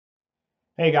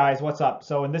Hey guys, what's up?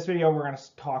 So in this video, we're going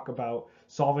to talk about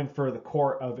solving for the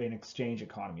core of an exchange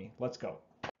economy. Let's go.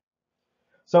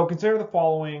 So consider the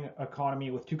following economy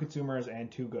with two consumers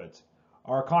and two goods.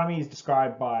 Our economy is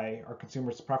described by our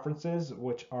consumers' preferences,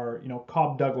 which are,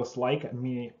 Cobb-Douglas-like,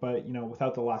 meaning, but,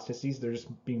 without the elasticities, they're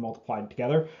just being multiplied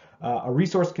together. A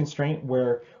resource constraint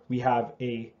where we have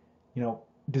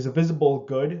there's a visible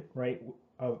good, right,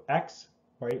 of X,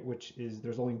 right, which is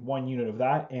there's only one unit of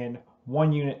that, and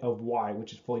one unit of Y,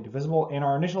 which is fully divisible. And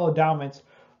our initial endowments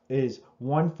is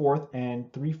 1/4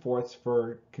 and 3/4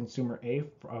 for consumer A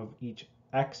of each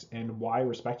X and Y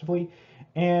respectively.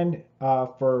 And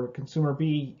for consumer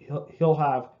B, he'll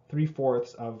have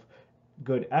 3/4 of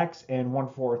good X and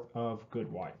 1/4 of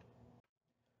good Y.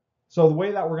 So the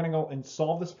way that we're going to go and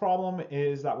solve this problem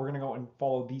is that we're going to go and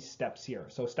follow these steps here.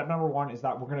 So step number one is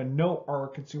that we're going to know our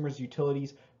consumers'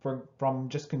 utilities from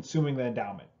just consuming the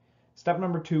endowment. Step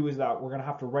number two is that we're going to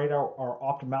have to write out our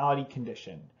optimality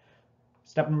condition.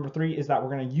 Step number three is that we're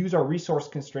going to use our resource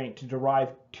constraint to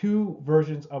derive two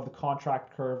versions of the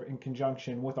contract curve in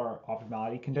conjunction with our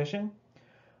optimality condition.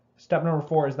 Step number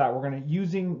four is that we're going to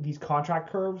using these contract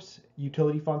curves,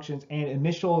 utility functions, and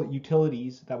initial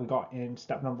utilities that we got in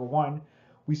step number one,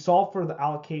 we solve for the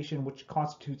allocation which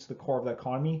constitutes the core of the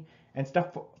economy. And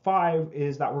step five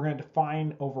is that we're going to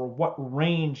define over what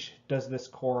range does this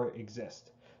core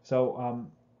exist. So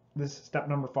this step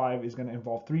number five is going to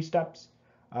involve three steps.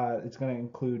 It's going to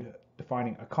include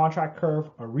defining a contract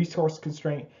curve, a resource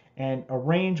constraint, and a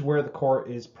range where the core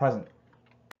is present.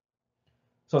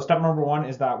 So step number one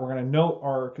is that we're going to note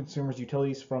our consumers'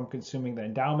 utilities from consuming the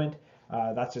endowment.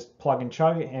 That's just plug and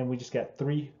chug, and we just get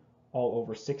 3 all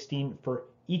over 16 for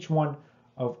each one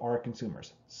of our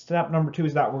consumers. Step number two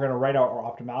is that we're going to write out our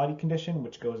optimality condition,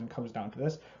 which goes and comes down to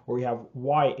this, where we have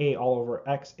YA all over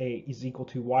XA is equal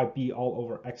to YB all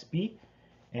over XB.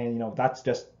 And that's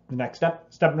just the next step.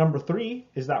 Step number three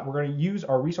is that we're going to use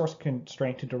our resource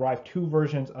constraint to derive two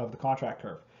versions of the contract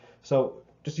curve. So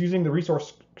just using the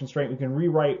resource constraint, we can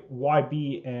rewrite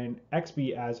YB and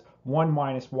XB as 1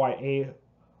 minus YA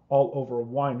all over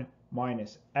 1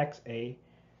 minus XA.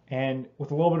 And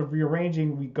with a little bit of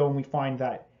rearranging, we go and we find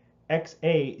that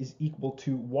XA is equal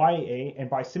to YA. And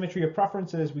by symmetry of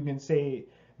preferences, we can say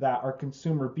that our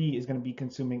consumer B is going to be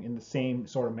consuming in the same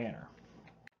sort of manner.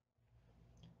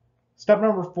 Step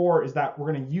number four is that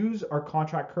we're going to use our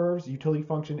contract curves, utility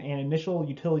function, and initial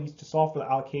utilities to solve for the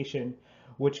allocation,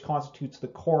 which constitutes the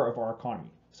core of our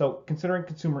economy. So considering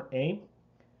consumer A,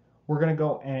 we're going to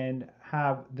go and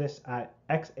have this at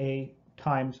XA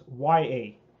times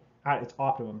YA at its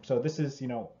optimum. So this is,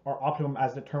 our optimum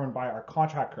as determined by our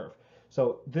contract curve.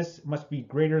 So this must be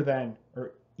greater than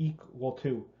or equal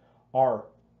to our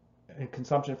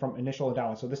consumption from initial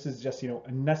endowment. So this is just,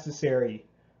 a necessary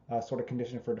sort of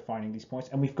condition for defining these points.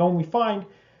 And we find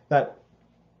that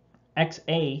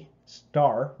XA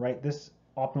star, right, this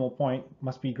optimal point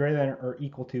must be greater than or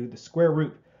equal to the square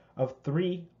root of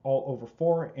 3 all over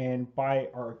 4. And by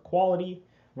our equality,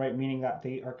 right, meaning that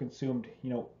they are consumed,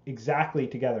 exactly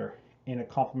together in a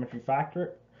complementary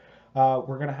factor,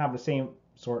 we're going to have the same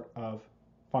sort of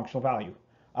functional value.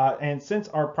 And since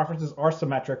our preferences are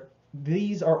symmetric,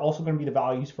 these are also going to be the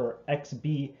values for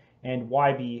XB and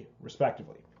YB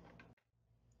respectively.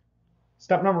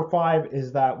 Step number five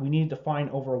is that we need to define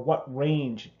over what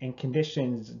range and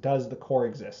conditions does the core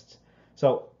exist.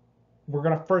 So we're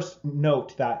going to first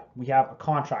note that we have a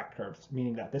contract curve,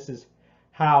 meaning that this is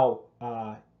how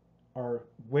or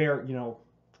where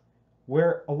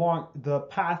along the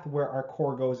path where our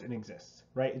core goes and exists,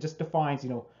 right? It just defines,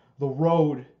 the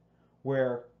road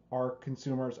where our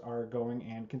consumers are going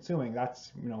and consuming.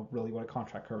 That's, really what a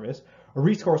contract curve is. A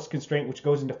resource constraint, which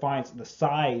goes and defines the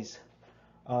size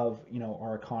of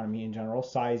our economy in general,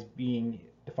 size being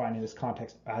defined in this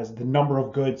context as the number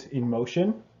of goods in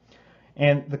motion.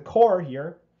 And the core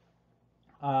here,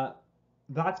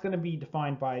 that's going to be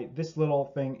defined by this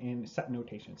little thing in set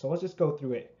notation. So let's just go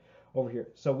through it over here.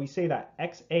 So we say that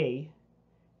XA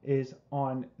is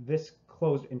on this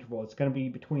closed interval. It's going to be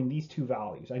between these two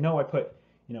values. I know I put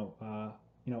a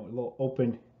little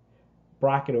open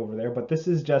bracket over there, but this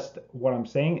is just what I'm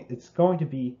saying. It's going to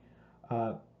be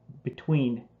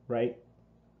between, right,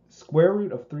 square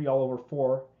root of 3 all over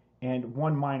 4 and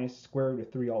 1 minus square root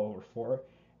of 3 all over 4.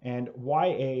 And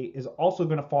YA is also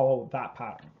going to follow that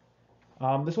pattern.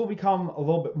 This will become a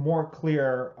little bit more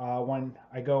clear when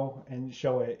I go and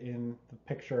show it in the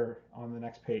picture on the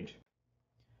next page.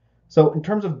 So in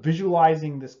terms of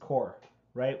visualizing this core,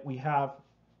 right, we have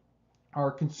our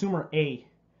consumer A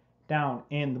down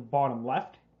in the bottom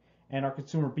left and our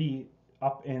consumer B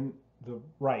up in the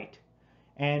right.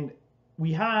 And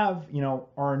we have,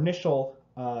 our initial,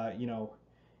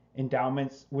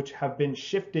 endowments, which have been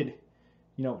shifted,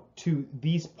 to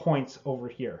these points over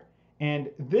here. And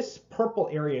this purple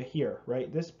area here,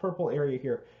 right? This purple area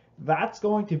here, that's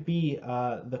going to be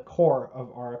the core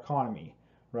of our economy,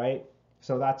 right?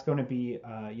 So that's going to be,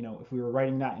 if we were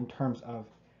writing that in terms of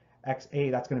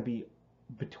XA, that's going to be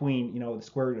between, the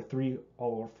square root of 3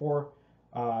 all over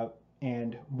 4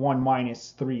 and 1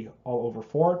 minus 3 all over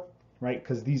 4, right?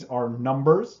 Because these are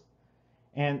numbers.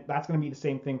 And that's going to be the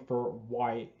same thing for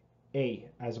YA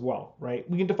as well, right?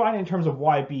 We can define it in terms of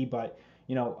YB, but,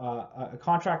 a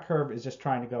contract curve is just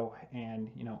trying to go and,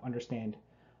 understand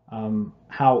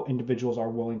how individuals are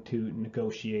willing to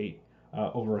negotiate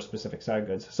over a specific set of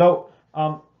goods. So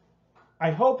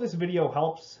I hope this video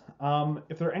helps.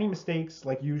 If there are any mistakes,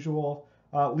 like usual,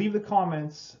 leave the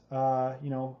comments,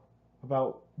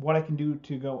 about what I can do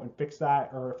to go and fix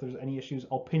that, or if there's any issues,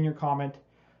 I'll pin your comment.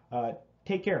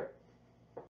 Take care.